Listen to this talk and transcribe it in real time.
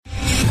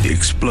The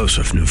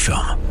explosive new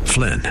film,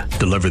 Flynn,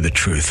 deliver the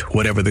truth,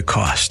 whatever the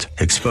cost,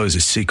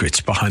 exposes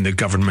secrets behind the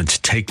government's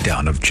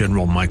takedown of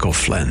General Michael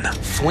Flynn.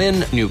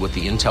 Flynn knew what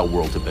the intel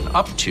world had been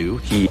up to.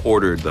 He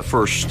ordered the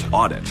first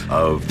audit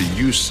of the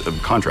use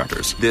of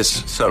contractors.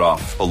 This set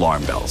off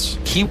alarm bells.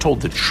 He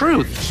told the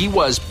truth. He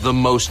was the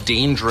most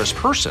dangerous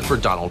person for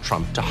Donald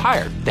Trump to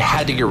hire. They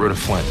had to get rid of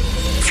Flynn.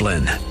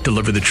 Flynn,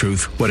 deliver the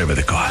truth, whatever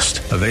the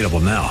cost. Available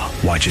now.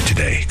 Watch it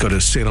today. Go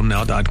to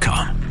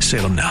salemnow.com.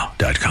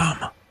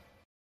 salemnow.com.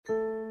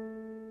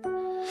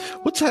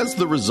 What has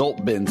the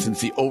result been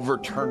since the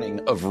overturning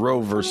of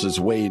Roe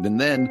versus Wade?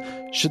 And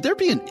then, should there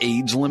be an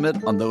age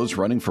limit on those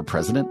running for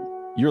president?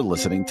 You're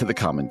listening to The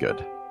Common Good.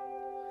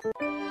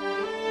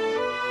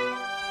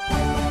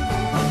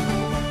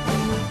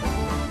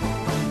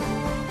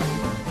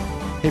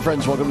 Hey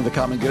friends, welcome to The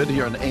Common Good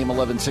here on AM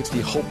 1160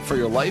 Hope for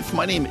Your Life.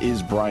 My name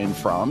is Brian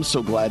Fromm.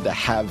 So glad to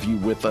have you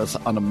with us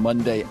on a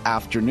Monday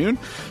afternoon.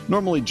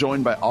 Normally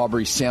joined by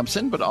Aubrey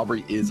Sampson, but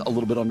Aubrey is a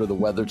little bit under the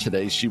weather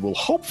today. She will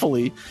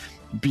hopefully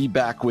be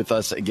back with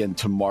us again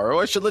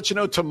tomorrow. I should let you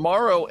know,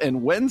 tomorrow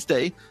and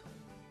Wednesday,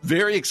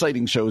 very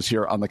exciting shows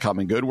here on The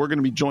Common Good. We're going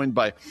to be joined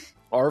by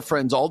our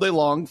friends all day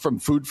long from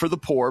Food for the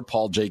Poor,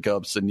 Paul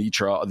Jacobs,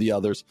 Anitra, the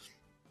others.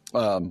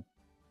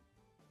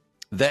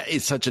 That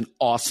is such an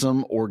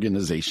awesome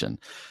organization.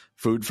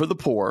 Food for the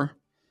Poor.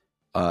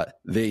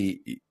 They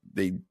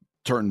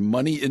turn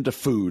money into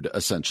food,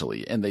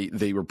 essentially, and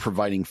they were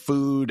providing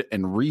food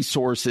and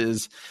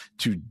resources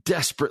to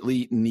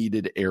desperately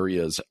needed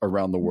areas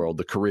around the world,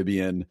 the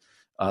Caribbean,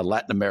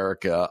 Latin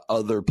America,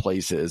 other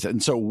places.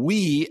 And so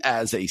we,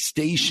 as a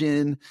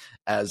station,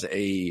 as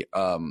a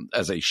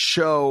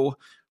show,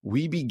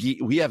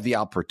 we have the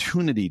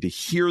opportunity to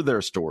hear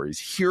their stories,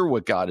 hear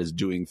what God is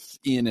doing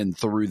in and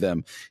through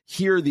them,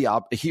 hear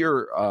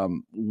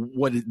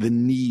what the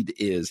need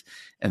is,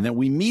 and then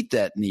we meet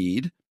that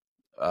need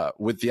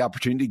with the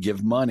opportunity to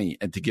give money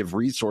and to give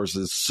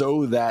resources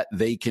so that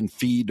they can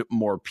feed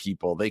more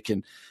people. They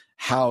can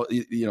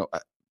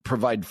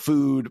provide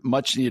food,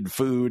 much needed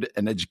food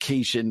and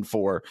education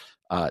for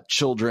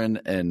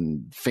children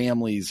and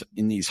families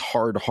in these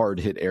hard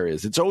hit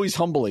areas. It's always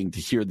humbling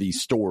to hear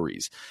these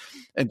stories.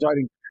 And so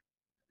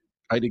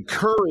I'd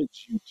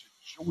encourage you to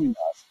join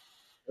us.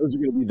 Those are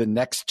going to be the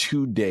next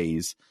 2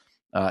 days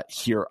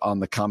here on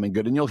The Common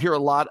Good. And you'll hear a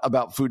lot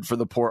about Food for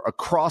the Poor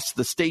across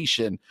the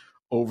station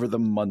over the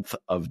month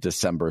of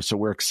December. So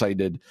we're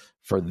excited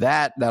for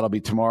that. That'll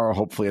be tomorrow.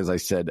 Hopefully, as I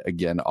said,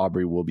 again,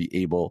 Aubrey will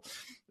be able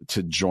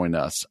to join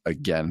us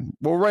again.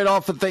 We're right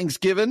off of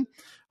Thanksgiving.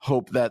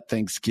 Hope that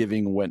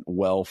Thanksgiving went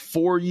well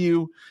for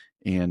you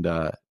and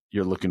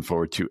you're looking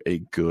forward to a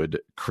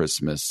good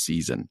Christmas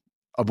season.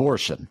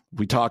 Abortion.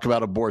 We talk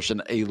about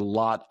abortion a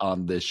lot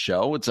on this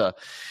show. It's a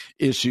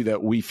issue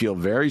that we feel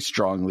very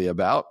strongly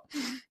about.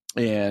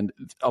 And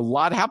a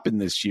lot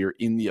happened this year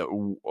in the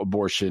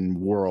abortion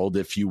world,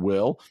 if you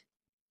will,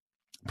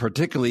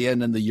 particularly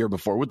and in the year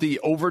before with the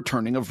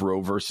overturning of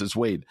Roe versus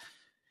Wade.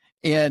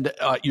 And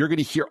you're going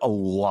to hear a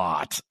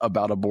lot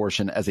about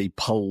abortion as a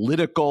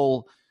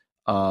political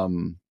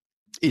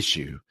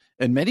issue.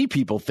 And many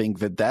people think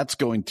that that's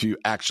going to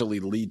actually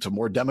lead to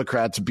more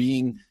Democrats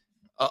being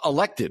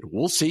elected.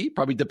 We'll see.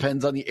 Probably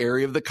depends on the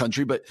area of the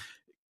country, but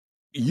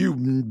you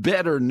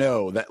better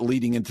know that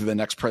leading into the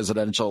next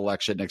presidential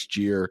election next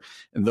year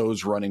and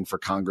those running for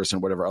Congress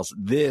and whatever else,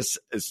 this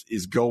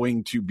is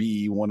going to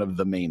be one of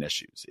the main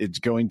issues. It's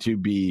going to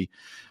be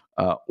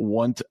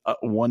one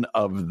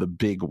of the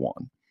big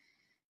one.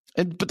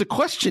 But the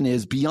question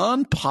is,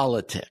 beyond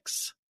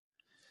politics,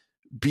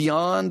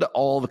 beyond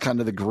all the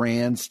kind of the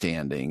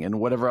grandstanding and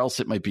whatever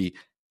else it might be,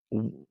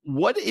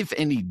 what, if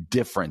any,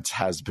 difference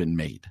has been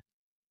made?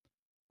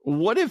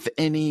 What, if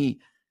any,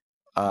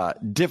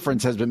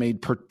 difference has been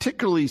made,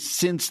 particularly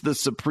since the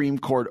Supreme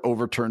Court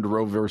overturned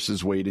Roe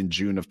versus Wade in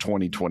June of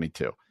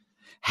 2022?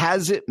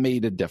 Has it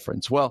made a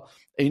difference? Well,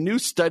 a new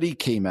study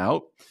came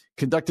out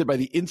conducted by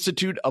the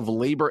Institute of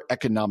Labor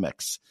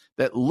Economics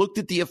that looked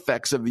at the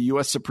effects of the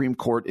U.S. Supreme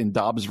Court in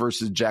Dobbs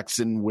versus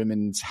Jackson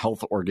Women's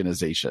Health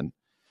Organization,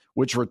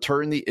 which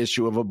returned the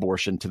issue of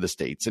abortion to the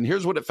states. And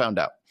here's what it found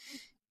out.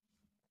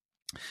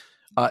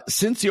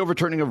 Since the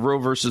overturning of Roe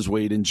versus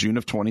Wade in June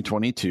of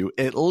 2022,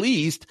 at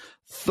least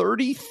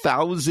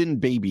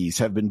 30,000 babies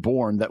have been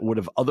born that would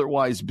have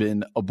otherwise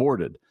been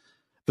aborted.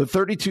 The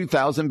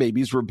 32,000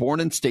 babies were born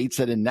in states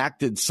that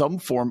enacted some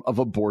form of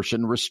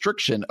abortion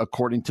restriction,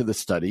 according to the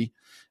study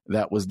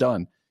that was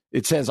done.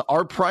 It says,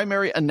 our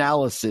primary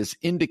analysis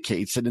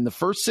indicates that in the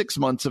first 6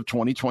 months of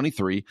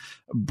 2023,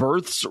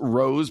 births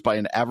rose by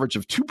an average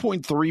of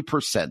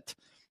 2.3%.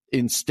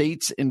 in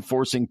states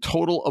enforcing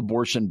total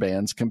abortion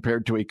bans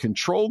compared to a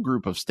control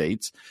group of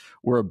states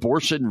where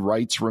abortion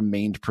rights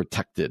remained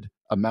protected,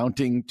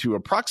 amounting to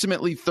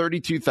approximately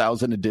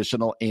 32,000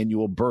 additional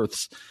annual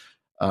births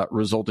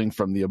resulting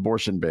from the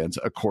abortion bans,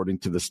 according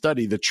to the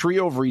study. The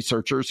trio of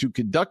researchers who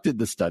conducted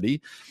the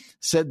study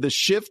said the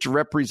shift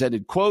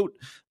represented, quote,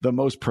 the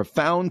most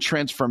profound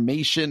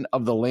transformation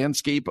of the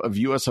landscape of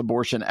U.S.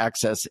 abortion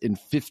access in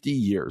 50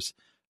 years.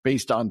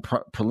 based on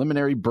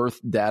preliminary birth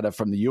data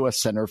from the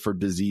U.S. Center for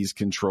Disease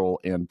Control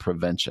and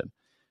Prevention.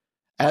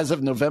 As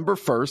of November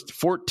 1st,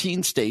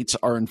 14 states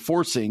are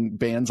enforcing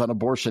bans on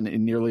abortion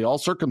in nearly all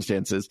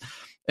circumstances,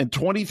 and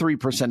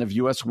 23% of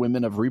U.S.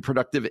 women of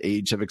reproductive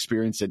age have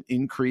experienced an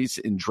increase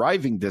in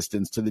driving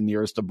distance to the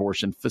nearest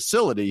abortion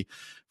facility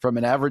from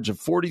an average of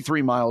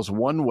 43 miles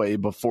one way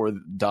before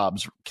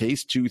Dobbs'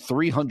 case to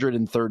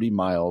 330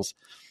 miles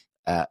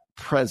at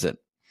present.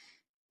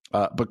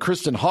 But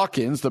Kristen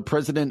Hawkins, the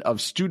president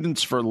of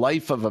Students for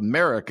Life of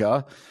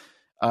America,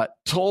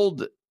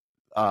 told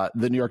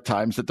the New York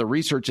Times that the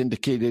research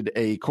indicated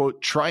a,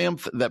 quote,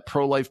 triumph that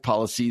pro-life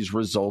policies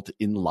result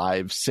in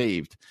lives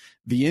saved.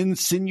 The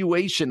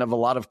insinuation of a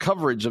lot of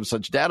coverage of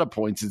such data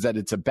points is that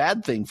it's a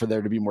bad thing for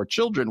there to be more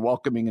children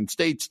welcoming in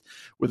states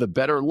with a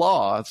better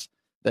laws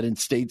than in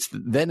states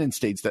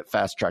that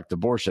fast-tracked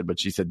abortion. But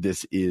she said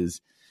this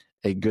is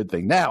a good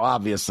thing. Now,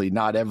 obviously,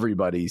 not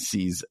everybody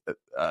sees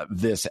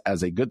this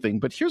as a good thing,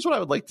 but here's what I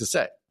would like to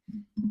say.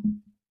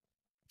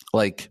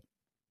 Like,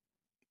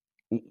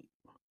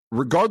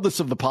 regardless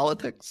of the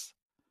politics,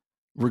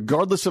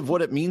 regardless of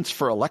what it means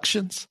for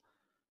elections,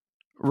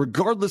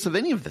 regardless of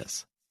any of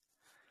this,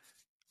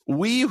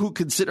 we who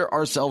consider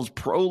ourselves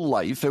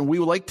pro-life, and we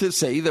would like to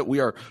say that we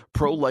are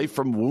pro-life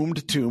from womb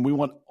to tomb, we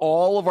want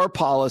all of our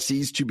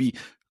policies to be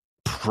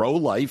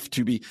pro-life,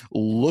 to be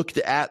looked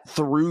at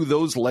through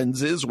those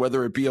lenses,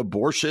 whether it be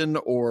abortion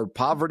or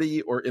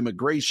poverty or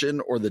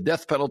immigration or the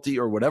death penalty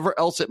or whatever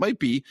else it might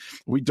be.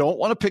 We don't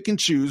want to pick and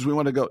choose. We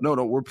want to go, no,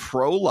 we're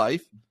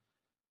pro-life.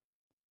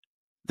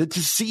 That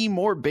to see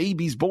more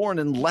babies born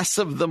and less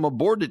of them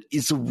aborted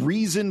is a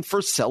reason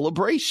for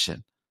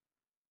celebration.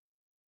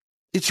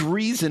 It's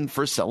reason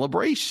for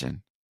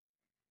celebration.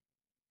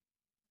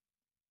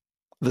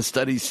 The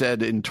study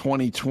said in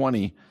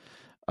 2020,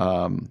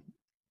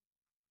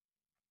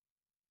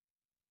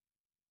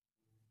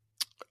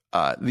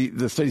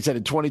 the study said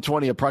in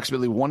 2020,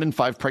 approximately 1 in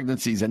 5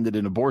 pregnancies ended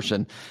in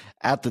abortion.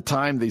 At the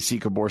time they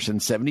seek abortion,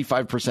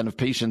 75% of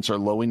patients are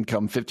low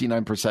income,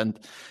 59%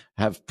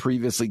 have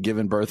previously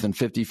given birth, and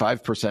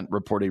 55%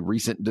 report a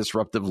recent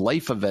disruptive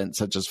life event,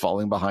 such as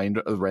falling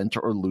behind rent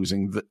or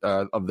losing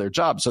of their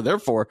job. So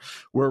therefore,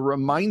 we are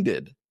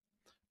reminded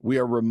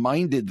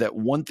that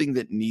one thing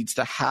that needs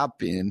to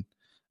happen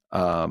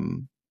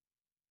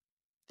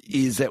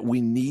is that we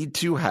need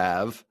to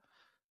have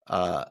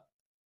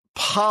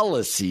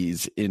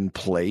policies in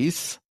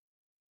place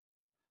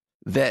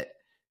that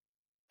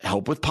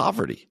help with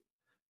poverty,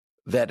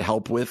 that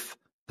help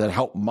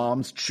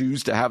moms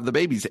choose to have the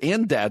babies,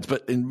 and dads,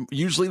 but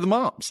usually the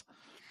moms,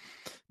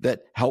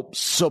 that help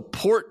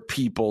support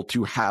people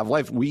to have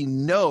life. We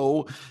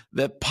know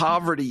that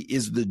poverty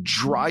is the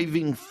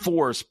driving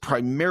force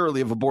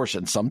primarily of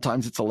abortion.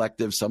 Sometimes it's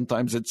elective,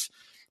 sometimes it's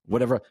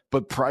whatever,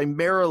 but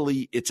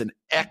primarily it's an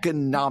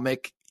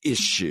economic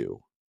issue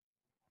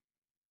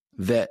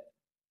that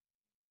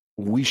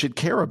we should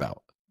care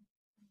about.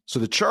 So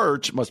the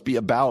church must be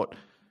about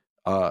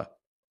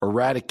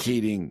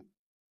eradicating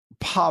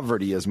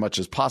poverty as much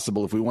as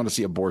possible if we want to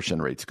see abortion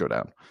rates go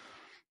down.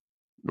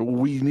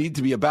 We need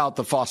to be about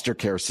the foster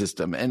care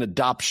system and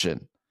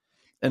adoption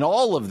and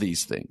all of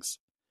these things.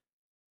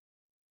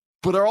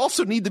 But there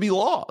also need to be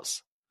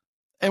laws.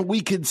 And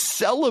we can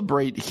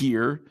celebrate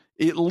here,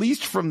 at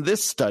least from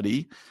this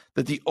study,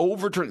 that the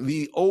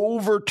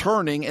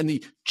overturning and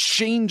the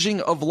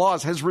changing of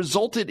laws has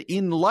resulted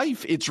in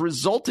life. It's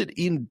resulted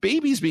in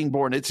babies being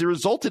born. It's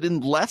resulted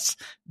in less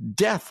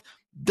death.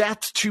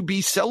 That's to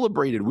be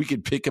celebrated. We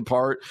could pick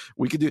apart.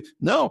 We could do,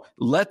 no,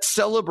 let's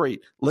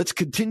celebrate. Let's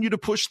continue to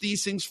push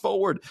these things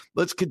forward.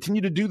 Let's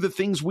continue to do the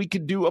things we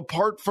could do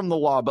apart from the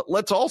law. But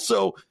let's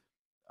also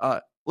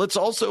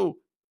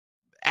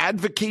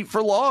advocate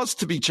for laws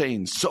to be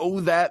changed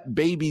so that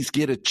babies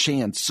get a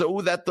chance,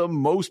 so that the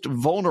most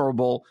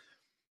vulnerable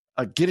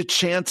get a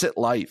chance at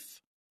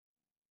life.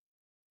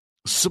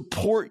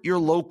 Support your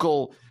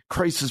local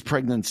crisis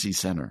pregnancy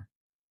center.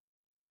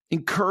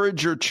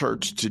 Encourage your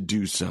church to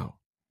do so.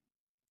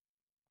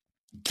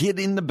 Get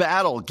in the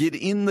battle. Get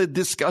in the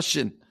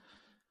discussion.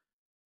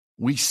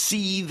 We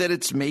see that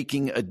it's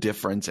making a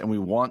difference, and we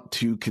want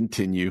to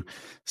continue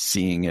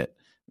seeing it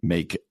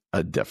make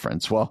a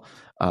difference. Well,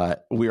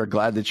 we are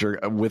glad that you're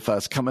with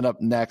us. Coming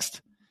up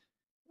next,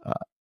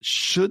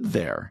 should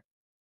there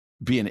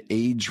be an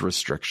age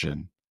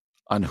restriction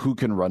on who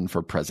can run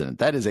for president?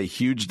 That is a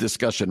huge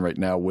discussion right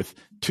now with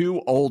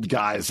two old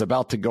guys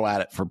about to go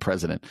at it for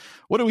president.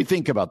 What do we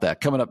think about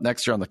that? Coming up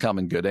next year on The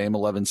Common Good, AM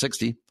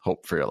 1160,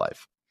 Hope for Your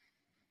Life.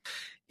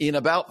 In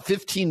about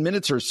 15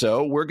 minutes or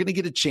so, we're going to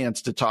get a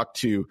chance to talk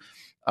to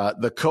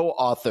the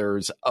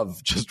co-authors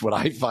of just what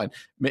I find,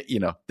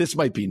 this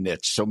might be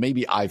niche, so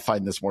maybe I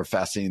find this more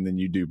fascinating than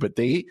you do, but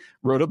they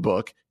wrote a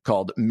book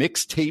called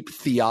Mixtape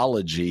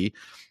Theology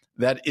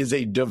that is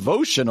a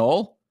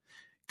devotional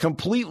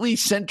completely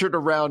centered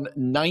around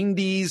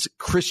 90s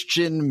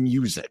Christian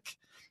music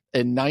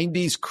and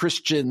 90s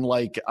Christian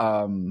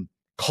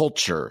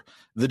culture,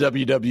 the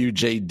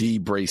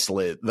WWJD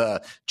bracelet,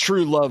 the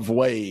True Love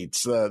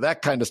Waits,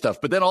 that kind of stuff.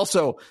 But then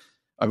also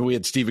I mean, we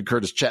had Stephen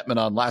Curtis Chapman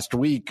on last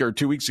week or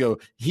 2 weeks ago.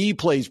 He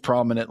plays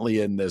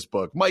prominently in this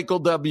book. Michael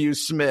W.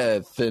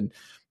 Smith and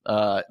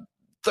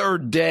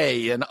Third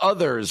Day and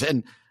others.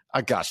 And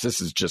gosh,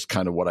 this is just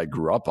kind of what I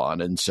grew up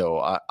on. And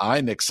so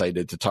I'm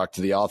excited to talk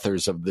to the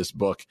authors of this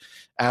book,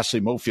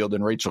 Ashley Mofield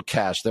and Rachel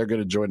Cash. They're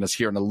going to join us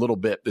here in a little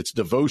bit. It's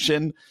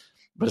devotion,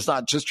 but it's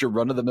not just your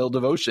run-of-the-mill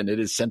devotion. It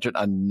is centered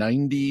on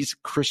 90s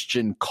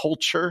Christian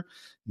culture,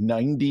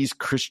 90s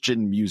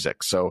Christian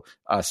music. So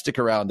stick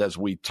around as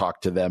we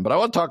talk to them. But I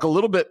want to talk a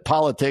little bit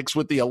politics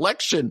with the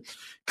election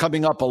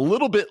coming up a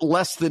little bit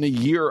less than a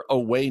year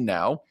away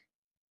now.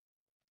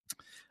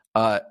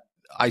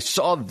 I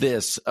saw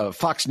this.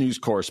 Fox News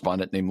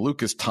correspondent named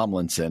Lucas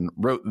Tomlinson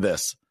wrote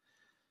this.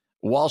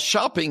 While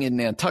shopping in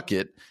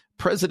Nantucket,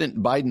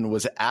 President Biden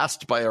was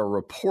asked by a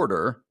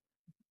reporter,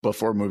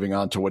 before moving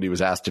on to what he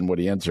was asked and what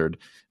he answered.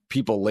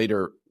 People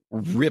later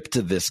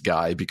ripped this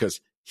guy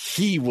because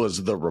he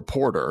was the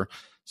reporter.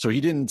 So he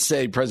didn't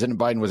say President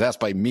Biden was asked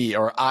by me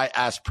or I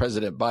asked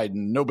President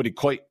Biden. Nobody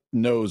quite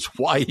knows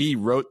why he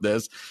wrote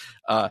this.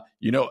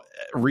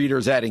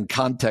 Readers adding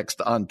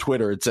context on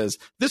Twitter. It says,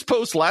 this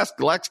post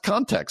lacks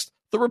context.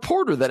 The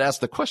reporter that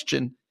asked the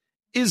question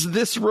is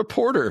this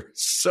reporter.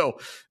 So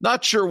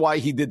not sure why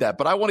he did that,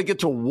 but I want to get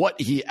to what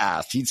he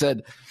asked. He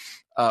said,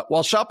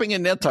 while shopping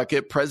in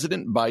Nantucket,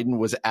 President Biden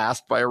was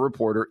asked by a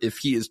reporter if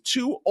he is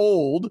too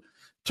old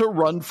to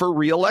run for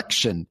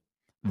re-election.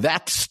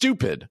 That's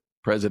stupid,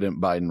 President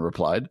Biden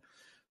replied.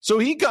 So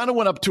he kind of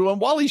went up to him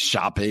while he's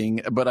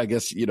shopping, but I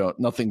guess,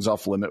 nothing's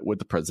off limit with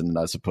the president,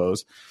 I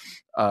suppose.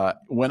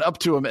 Went up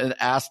to him and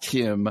asked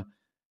him,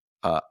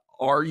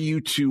 are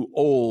you too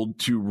old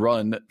to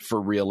run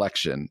for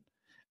re-election?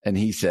 And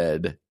he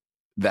said,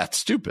 that's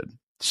stupid.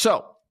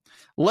 So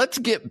let's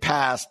get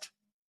past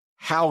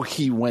how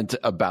he went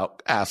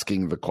about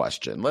asking the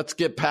question. Let's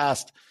get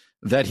past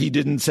that he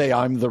didn't say,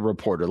 I'm the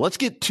reporter. Let's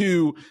get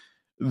to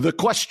the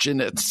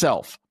question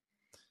itself.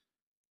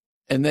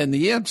 And then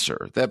the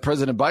answer that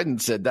President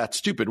Biden said, that's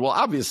stupid. Well,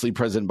 obviously,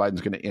 President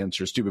Biden's going to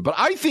answer stupid, but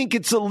I think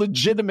it's a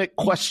legitimate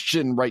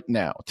question right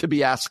now to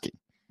be asking.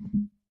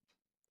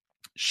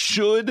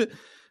 Should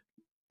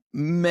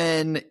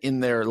men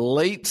in their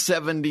late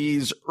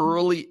 70s,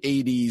 early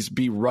 80s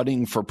be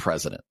running for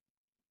president?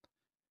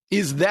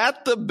 Is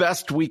that the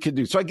best we could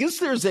do? So I guess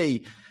there's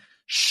a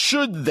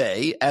should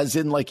they, as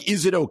in like,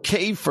 is it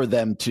okay for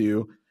them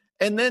to?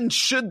 And then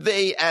should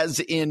they, as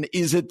in,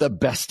 is it the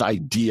best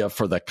idea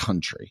for the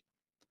country?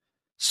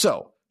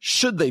 So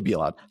should they be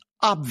allowed?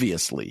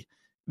 Obviously,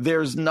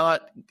 there's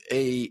not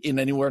in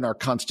anywhere in our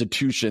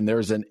Constitution,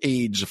 there's an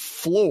age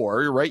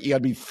floor, right? You got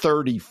to be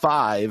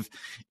 35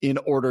 in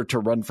order to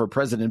run for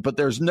president, but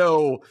there's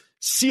no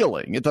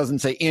ceiling. It doesn't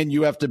say, and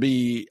you have to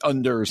be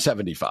under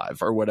 75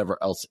 or whatever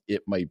else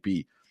it might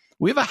be.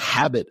 We have a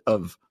habit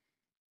of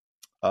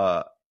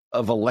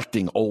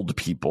electing old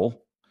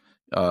people.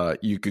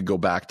 You could go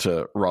back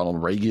to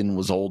Ronald Reagan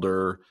was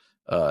older.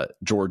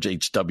 George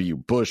H.W.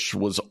 Bush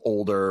was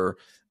older.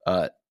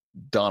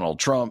 Donald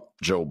Trump,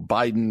 Joe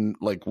Biden,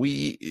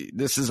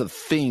 this is a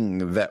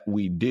thing that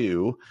we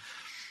do,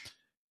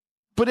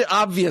 but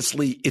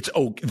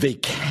they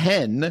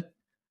can,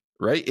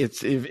 right?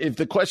 It's if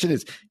the question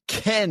is,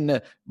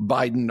 can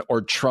Biden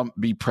or Trump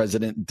be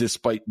president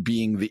despite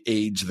being the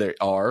age they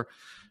are?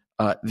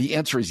 The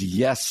answer is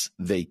yes,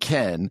 they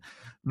can.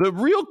 The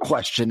real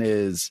question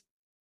is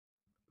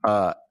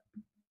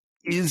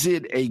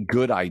it a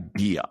good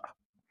idea?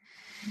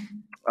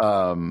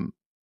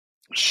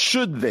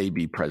 Should they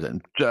be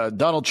president?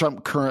 Donald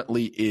Trump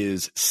currently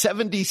is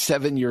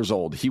 77 years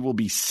old. He will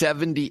be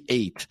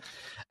 78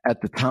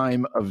 at the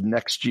time of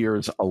next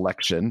year's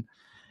election.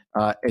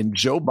 And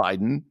Joe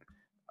Biden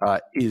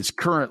is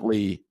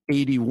currently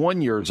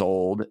 81 years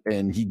old,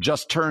 and he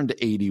just turned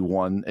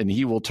 81, and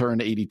he will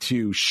turn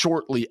 82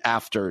 shortly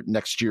after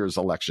next year's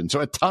election. So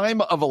at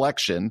time of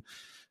election,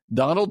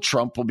 Donald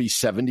Trump will be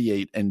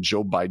 78 and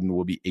Joe Biden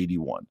will be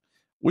 81.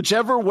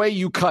 Whichever way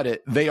you cut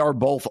it, they are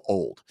both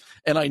old.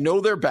 And I know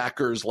their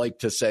backers like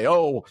to say,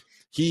 oh,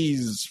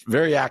 he's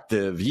very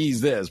active. He's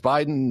this.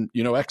 Biden,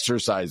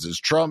 exercises.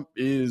 Trump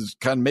is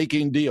kind of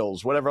making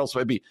deals, whatever else it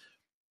might be.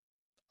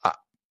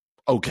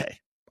 Okay,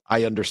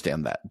 I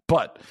understand that.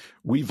 But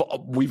we've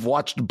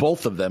watched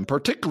both of them,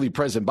 particularly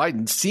President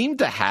Biden, seem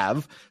to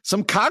have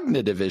some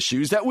cognitive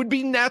issues that would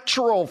be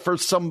natural for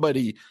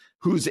somebody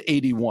who's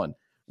 81.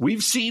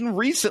 We've seen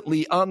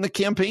recently on the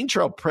campaign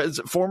trail,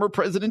 former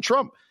President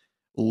Trump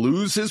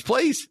lose his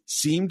place,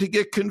 seem to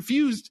get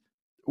confused,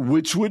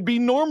 which would be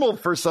normal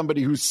for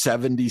somebody who's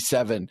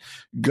 77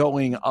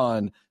 going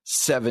on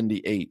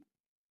 78.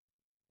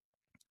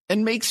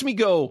 And makes me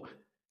go,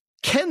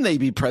 can they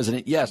be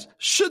president? Yes.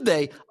 Should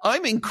they?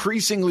 I'm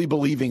increasingly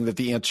believing that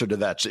the answer to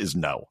that is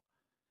no.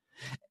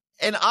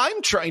 And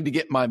I'm trying to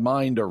get my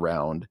mind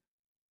around,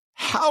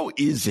 how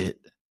is it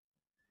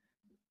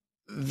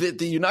that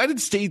the United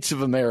States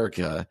of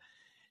America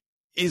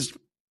is,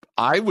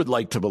 I would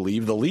like to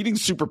believe, the leading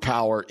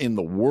superpower in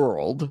the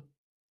world,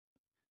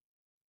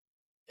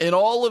 and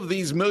all of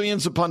these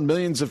millions upon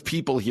millions of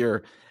people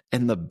here,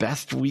 And the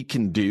best we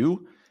can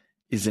do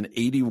is an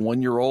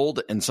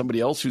 81-year-old and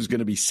somebody else who's going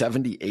to be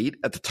 78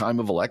 at the time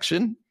of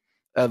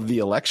the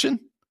election.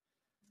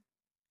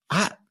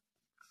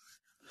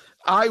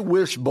 I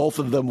wish both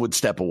of them would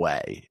step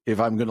away if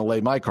I'm going to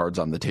lay my cards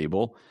on the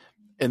table,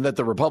 and that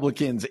the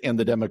Republicans and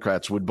the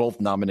Democrats would both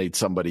nominate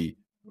somebody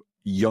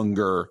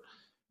younger,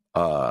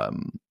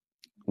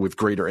 with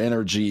greater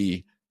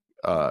energy,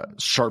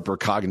 sharper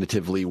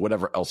cognitively,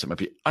 whatever else it might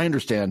be. I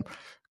understand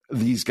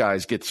these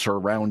guys get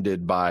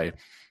surrounded by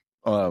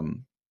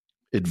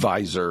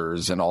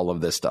advisors and all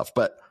of this stuff,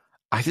 but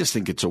I just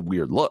think it's a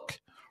weird look.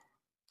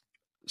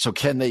 So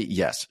can they?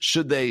 Yes.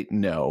 Should they?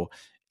 No.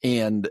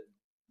 And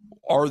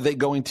are they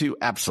going to?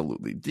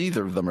 Absolutely.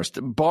 Neither of them are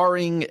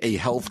barring a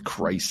health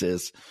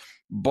crisis,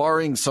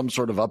 barring some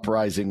sort of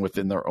uprising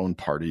within their own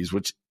parties,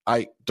 which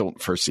I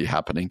don't foresee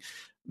happening.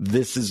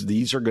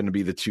 These are going to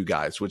be the two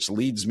guys, which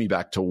leads me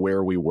back to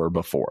where we were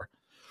before.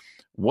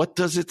 What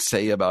does it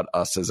say about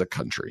us as a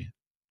country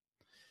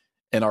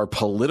and our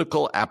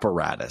political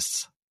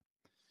apparatus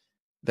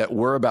that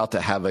we're about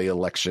to have an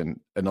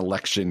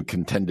election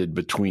contested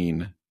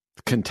between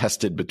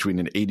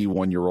an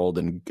 81-year-old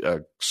and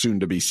soon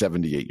to be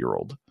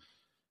 78-year-old,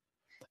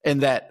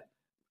 and that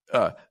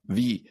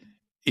the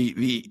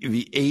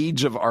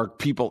age of our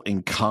people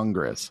in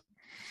Congress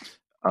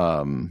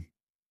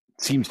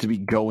seems to be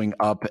going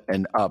up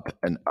and up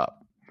and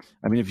up.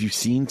 I mean, have you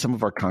seen some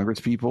of our Congress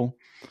people?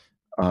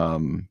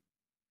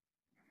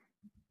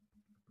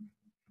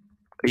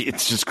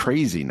 It's just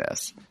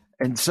craziness.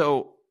 And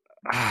so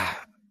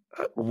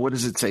what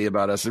does it say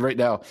about us? Right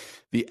now,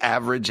 the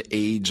average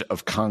age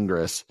of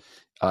Congress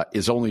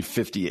is only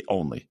 58,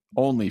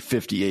 only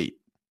 58.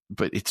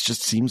 But it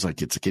just seems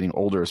like it's getting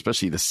older,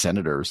 especially the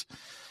senators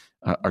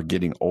are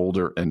getting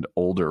older and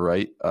older,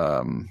 right?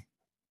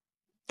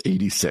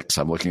 86,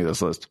 I'm looking at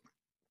this list.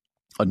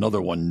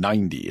 Another one,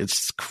 90.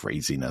 It's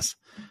craziness.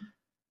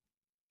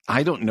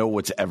 I don't know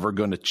what's ever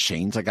going to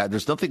change.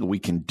 There's nothing we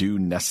can do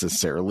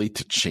necessarily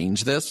to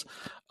change this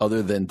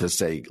other than to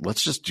say,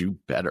 let's just do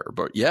better.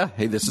 But yeah,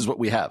 hey, this is what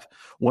we have.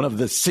 One of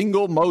the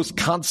single most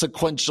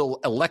consequential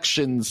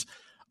elections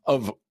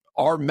of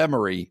our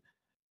memory,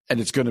 and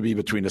it's going to be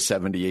between a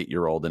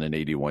 78-year-old and an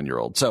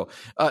 81-year-old. So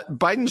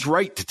Biden's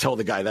right to tell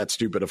the guy that's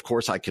stupid. Of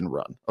course I can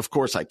run. Of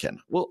course I can.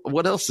 Well,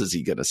 what else is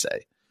he going to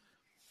say?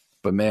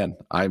 But man,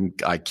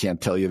 I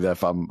can't tell you that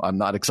if I'm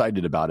not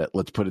excited about it.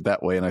 Let's put it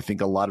that way. And I think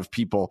a lot of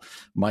people,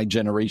 my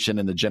generation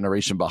and the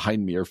generation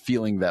behind me, are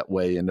feeling that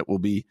way. And it will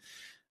be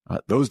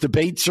those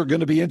debates are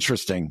going to be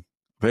interesting.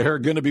 They're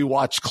going to be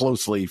watched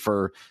closely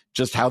for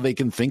just how they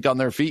can think on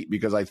their feet,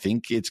 because I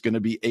think it's going to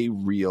be a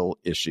real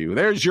issue.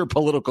 There's your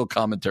political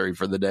commentary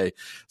for the day.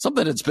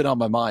 Something that's been on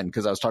my mind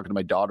because I was talking to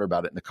my daughter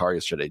about it in the car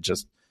yesterday. It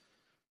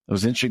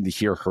was interesting to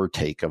hear her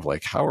take of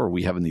how are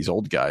we having these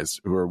old guys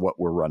who are what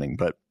we're running,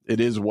 but it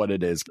is what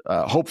it is.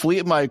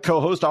 Hopefully my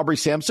co-host Aubrey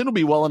Sampson will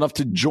be well enough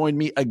to join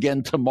me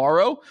again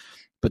tomorrow.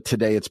 But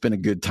today it's been a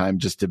good time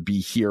just to be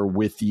here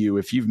with you.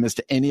 If you've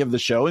missed any of the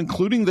show,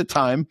 including the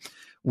time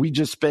we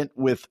just spent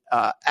with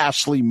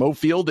Ashley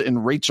Mofield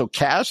and Rachel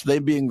Cash, they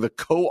being the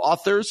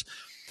co-authors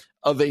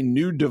of a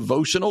new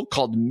devotional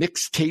called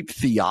Mixtape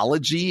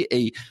Theology,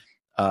 a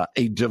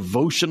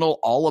devotional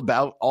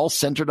all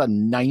centered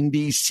on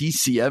 90s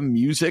CCM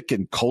music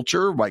and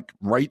culture,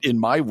 right in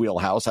my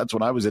wheelhouse. That's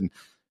when I was in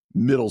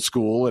middle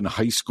school and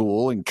high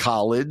school and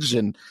college.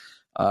 And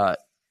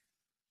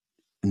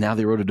now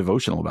they wrote a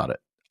devotional about it.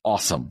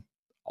 Awesome.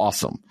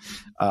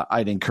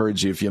 I'd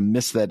encourage you, if you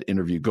missed that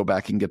interview, go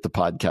back and get the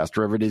podcast.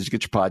 Wherever it is you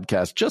get your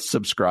podcast, just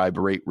subscribe,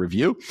 rate,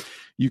 review.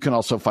 You can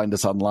also find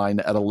us online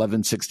at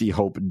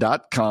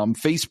 1160hope.com,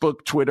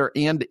 Facebook, Twitter,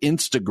 and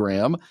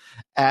Instagram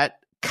at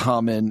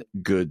Common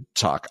Good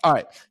Talk. All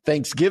right.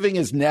 Thanksgiving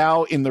is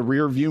now in the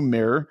rearview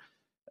mirror.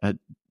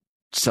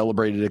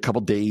 Celebrated a couple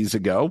days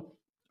ago,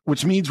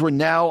 which means we're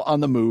now on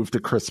the move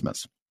to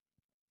Christmas.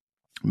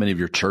 Many of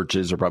your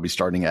churches are probably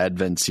starting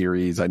Advent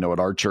series. I know at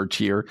our church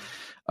here,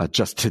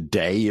 just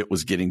today it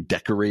was getting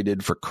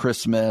decorated for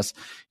Christmas.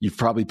 You've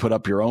probably put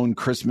up your own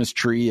Christmas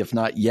tree. If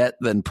not yet,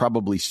 then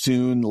probably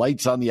soon.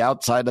 Lights on the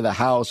outside of the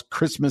house,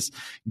 Christmas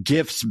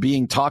gifts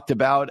being talked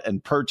about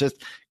and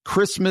purchased.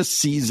 Christmas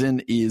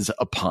season is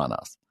upon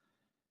us.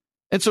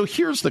 And so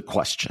here's the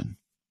question.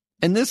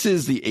 And this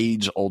is the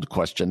age-old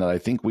question that I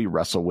think we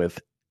wrestle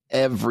with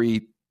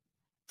every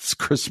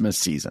Christmas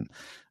season,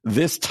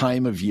 this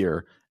time of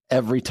year,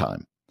 every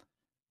time.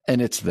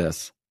 And it's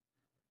this.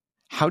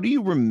 How do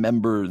you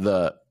remember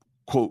the,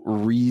 quote,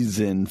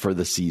 reason for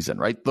the season,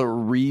 right? The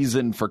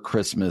reason for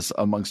Christmas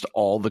amongst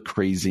all the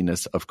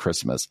craziness of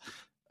Christmas.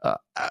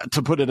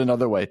 To put it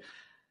another way,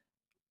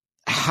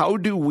 how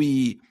do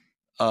we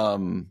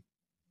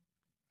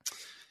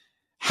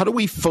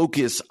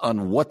focus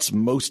on what's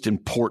most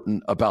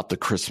important about the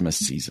Christmas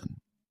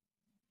season?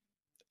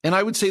 And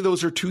I would say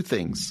those are two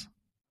things.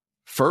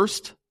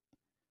 First,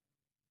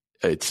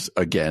 it's,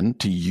 again,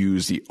 to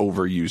use the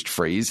overused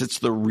phrase, it's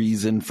the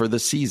reason for the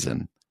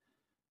season.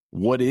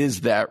 What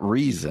is that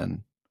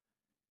reason?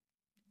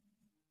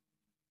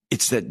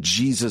 It's that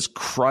Jesus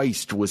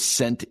Christ was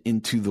sent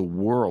into the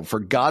world. For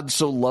God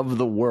so loved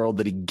the world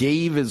that he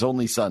gave his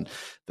only son,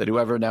 that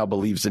whoever now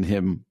believes in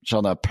him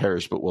shall not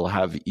perish, but will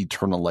have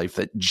eternal life.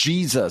 That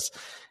Jesus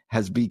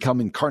has become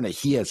incarnate.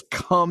 He has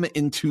come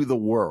into the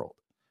world,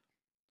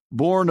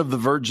 born of the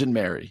Virgin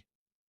Mary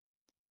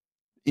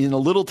in a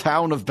little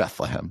town of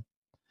Bethlehem.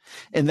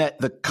 And that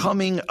the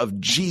coming of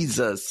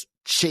Jesus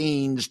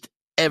changed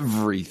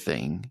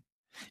everything.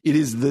 It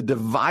is the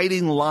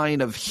dividing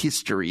line of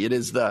history. It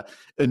is the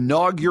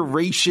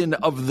inauguration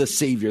of the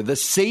Savior. The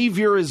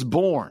Savior is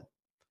born,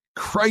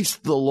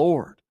 Christ the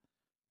Lord.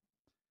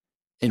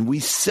 And we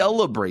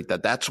celebrate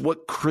that. That's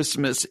what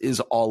Christmas is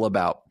all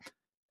about.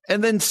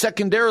 And then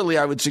secondarily,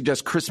 I would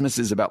suggest Christmas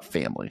is about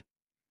family.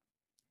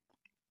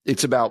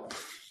 It's about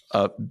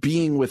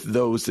being with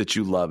those that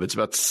you love. It's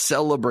about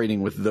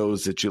celebrating with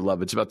those that you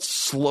love. It's about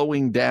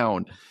slowing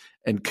down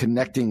and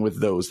connecting with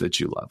those that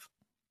you love.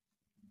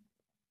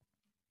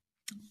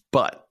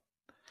 But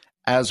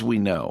as we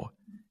know,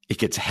 it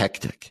gets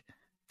hectic.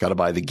 Got to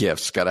buy the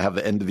gifts, got to have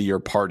the end of the year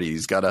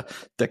parties, got to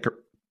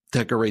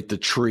decorate the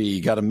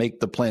tree, got to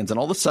make the plans. And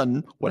all of a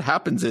sudden, what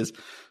happens is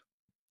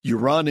you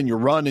run and you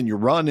run and you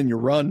run and you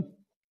run.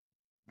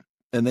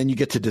 And then you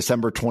get to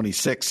December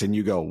 26th and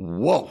you go,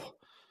 whoa,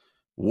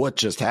 what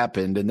just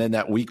happened? And then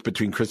that week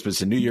between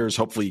Christmas and New Year's,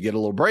 hopefully you get a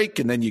little break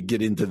and then you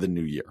get into the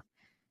new year.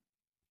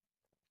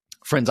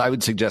 Friends, I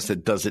would suggest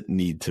it doesn't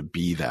need to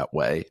be that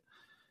way.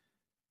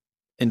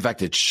 In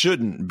fact, it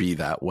shouldn't be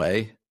that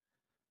way,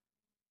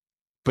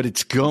 but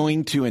it's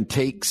going to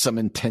take some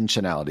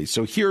intentionality.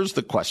 So here's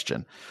the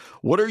question.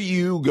 What are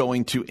you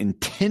going to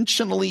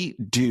intentionally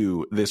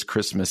do this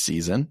Christmas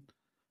season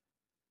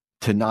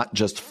to not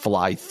just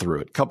fly through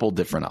it? Couple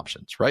different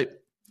options, right?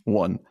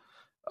 One,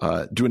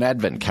 do an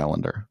Advent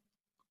calendar,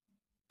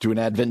 do an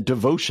Advent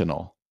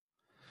devotional,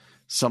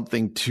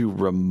 something to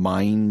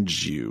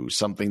remind you,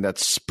 something that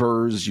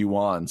spurs you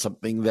on,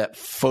 something that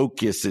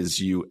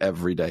focuses you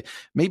every day.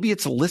 Maybe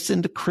it's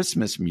listen to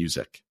Christmas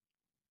music.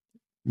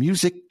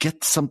 Music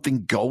gets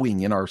something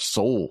going in our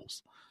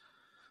souls.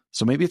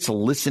 So maybe it's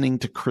listening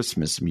to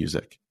Christmas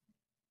music.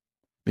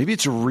 Maybe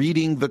it's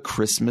reading the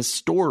Christmas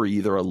story,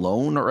 either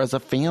alone or as a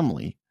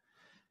family.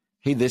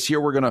 Hey, this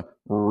year we're going to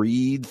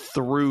read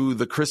through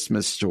the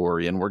Christmas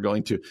story and we're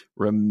going to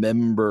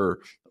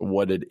remember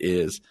what it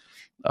is.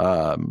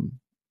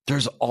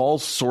 There's all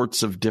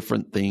sorts of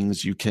different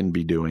things you can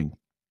be doing.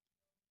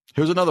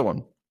 Here's another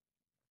one.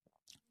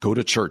 Go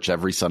to church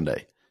every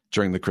Sunday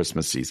during the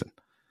Christmas season.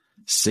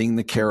 Sing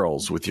the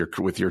carols with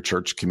your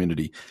church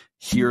community.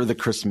 Hear the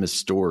Christmas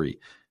story.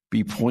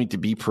 Be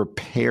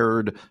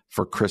prepared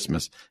for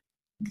Christmas.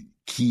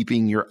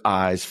 Keeping your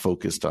eyes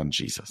focused on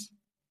Jesus.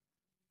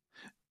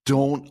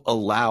 Don't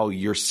allow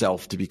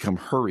yourself to become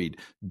hurried.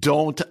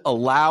 Don't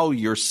allow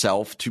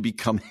yourself to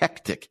become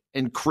hectic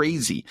and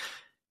crazy.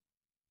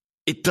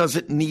 It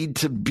doesn't need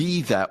to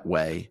be that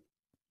way.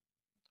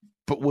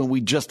 But when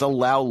we just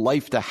allow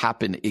life to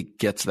happen, it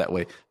gets that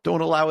way.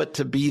 Don't allow it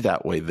to be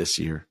that way this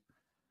year.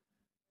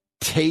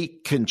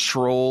 Take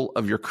control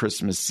of your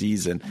Christmas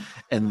season.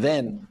 And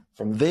then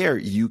from there,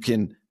 you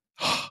can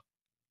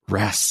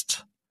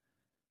rest,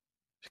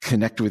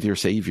 connect with your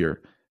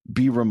Savior,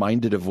 be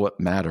reminded of what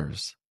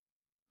matters.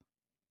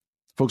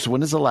 Folks,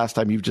 when is the last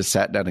time you've just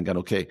sat down and gone,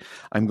 okay,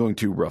 I'm going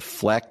to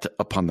reflect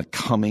upon the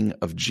coming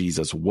of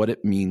Jesus, what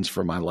it means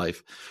for my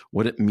life,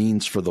 what it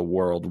means for the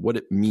world, what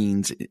it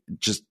means,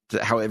 just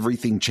how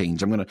everything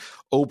changed. I'm going to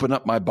open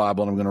up my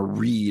Bible and I'm going to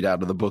read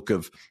out of the book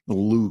of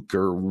Luke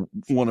or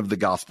one of the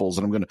Gospels,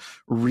 and I'm going to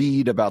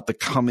read about the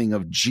coming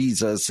of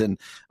Jesus and,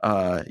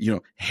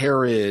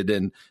 Herod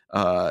and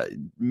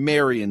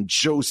Mary and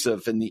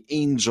Joseph and the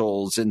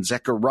angels and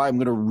Zechariah. I'm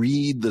going to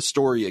read the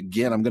story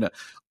again. I'm going to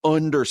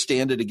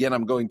understand it again.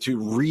 I'm going to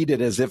read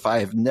it as if I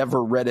have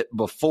never read it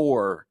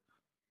before.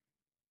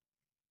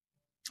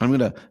 I'm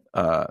going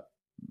to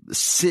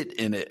sit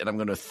in it and I'm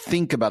going to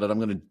think about it. I'm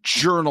going to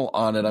journal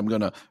on it. I'm going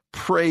to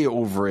pray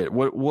over it.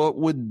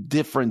 What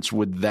difference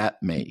would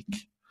that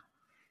make?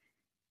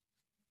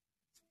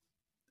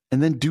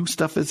 And then do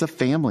stuff as a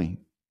family.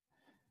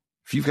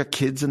 If you've got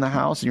kids in the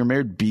house and you're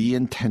married, be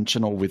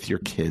intentional with your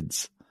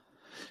kids.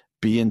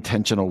 Be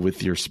intentional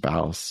with your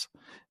spouse.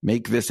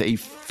 Make this a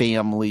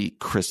family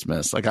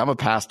Christmas. Like, I'm a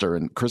pastor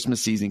and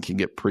Christmas season can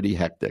get pretty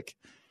hectic.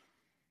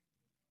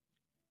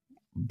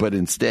 But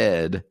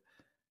instead,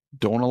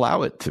 don't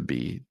allow it to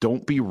be.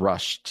 Don't be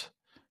rushed.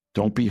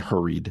 Don't be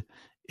hurried.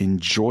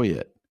 Enjoy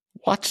it.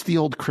 Watch the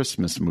old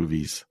Christmas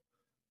movies.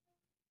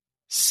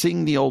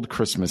 Sing the old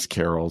Christmas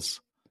carols.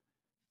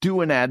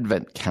 Do an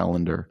Advent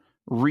calendar.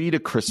 Read a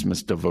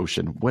Christmas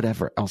devotion,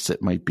 whatever else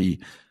it might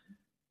be.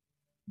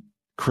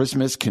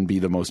 Christmas can be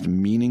the most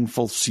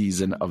meaningful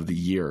season of the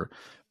year,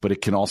 but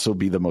it can also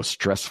be the most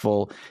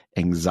stressful,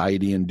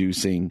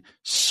 anxiety-inducing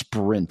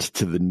sprint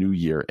to the new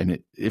year. And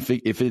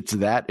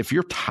if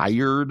you're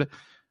tired,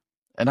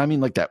 and I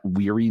mean like that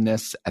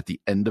weariness at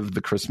the end of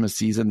the Christmas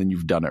season, then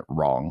you've done it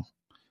wrong.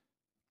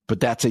 But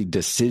that's a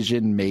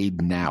decision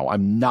made now.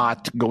 I'm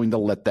not going to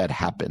let that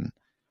happen.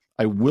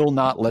 I will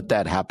not let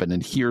that happen,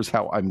 and here's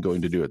how I'm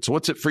going to do it. So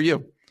what's it for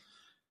you?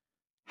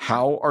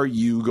 How are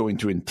you going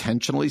to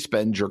intentionally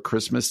spend your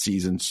Christmas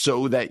season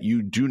so that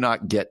you do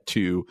not get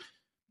to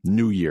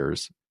New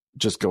Year's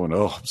just going,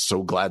 oh, I'm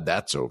so glad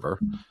that's over.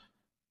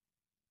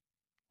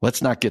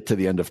 Let's not get to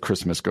the end of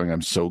Christmas going,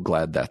 I'm so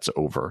glad that's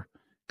over,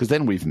 because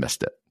then we've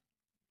missed it.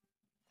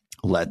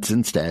 Let's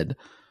instead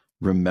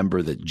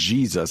remember that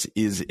Jesus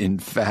is, in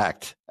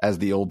fact, as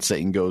the old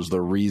saying goes,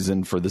 the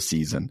reason for the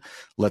season.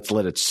 Let's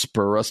let it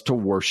spur us to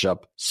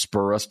worship,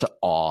 spur us to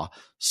awe,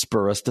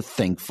 spur us to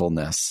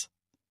thankfulness,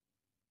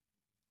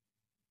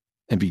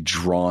 and be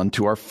drawn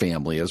to our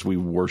family as we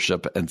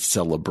worship and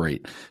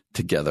celebrate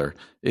together.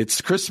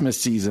 It's Christmas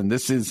season.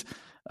 This is,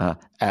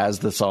 as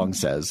the song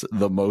says,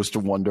 the most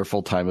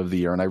wonderful time of the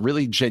year. And I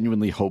really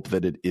genuinely hope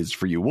that it is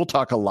for you. We'll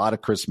talk a lot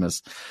of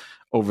Christmas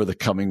over the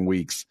coming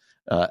weeks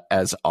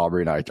as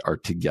Aubrey and I are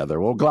together.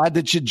 Well, glad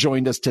that you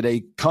joined us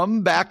today.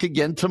 Come back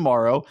again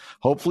tomorrow.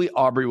 Hopefully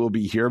Aubrey will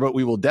be here, but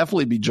we will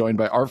definitely be joined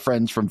by our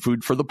friends from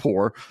Food for the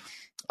Poor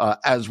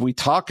as we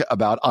talk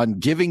about on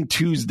Giving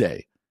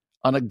Tuesday.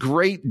 On a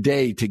great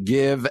day to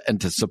give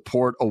and to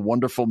support a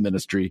wonderful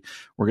ministry.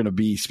 We're going to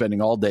be spending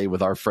all day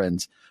with our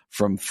friends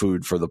from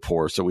Food for the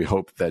Poor. So we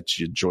hope that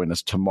you join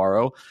us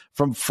tomorrow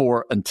from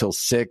 4 until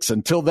 6.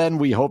 Until then,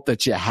 we hope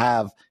that you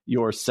have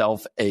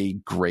yourself a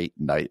great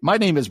night. My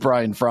name is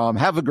Brian Fromm.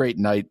 Have a great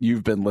night.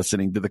 You've been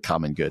listening to The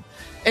Common Good.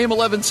 AIM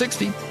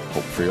 1160,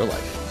 hope for your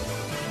life.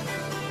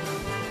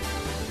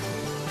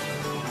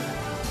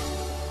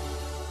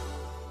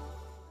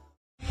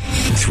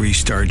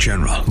 Three-star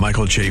General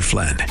Michael J.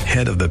 Flynn,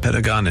 head of the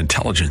Pentagon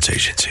Intelligence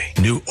Agency,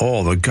 knew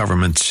all the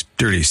government's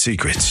dirty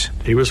secrets.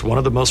 He was one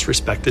of the most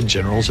respected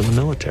generals in the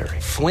military.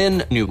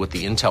 Flynn knew what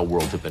the intel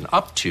world had been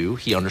up to.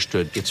 He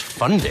understood its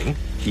funding.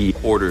 He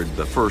ordered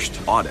the first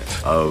audit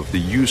of the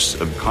use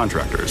of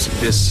contractors.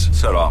 This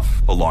set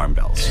off alarm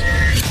bells.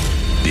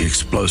 The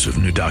explosive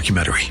new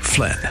documentary,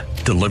 Flynn,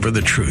 Deliver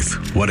the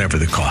Truth, Whatever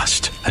the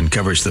Cost,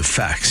 uncovers the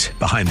facts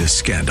behind this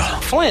scandal.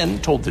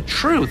 Flynn told the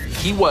truth.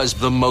 He was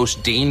the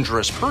most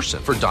dangerous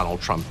person for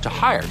Donald Trump to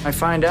hire. I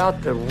find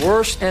out the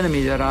worst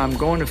enemy that I'm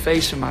going to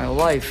face in my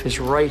life is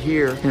right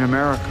here in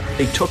America.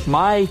 They took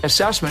my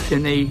assessment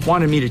and they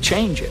wanted me to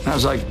change it. And I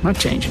was like, I'm not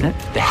changing it.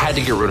 They had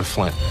to get rid of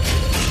Flynn.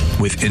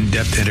 With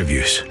in-depth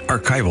interviews,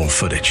 archival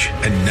footage,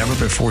 and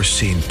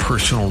never-before-seen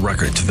personal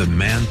records of the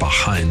man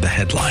behind the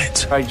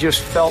headlines. I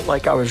just felt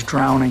like I was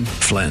drowning.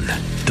 Flynn,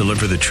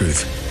 Deliver the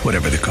Truth,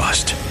 Whatever the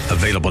Cost.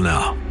 Available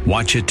now.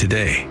 Watch it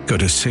today. Go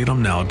to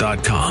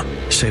salemnow.com.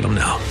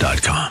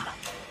 salemnow.com.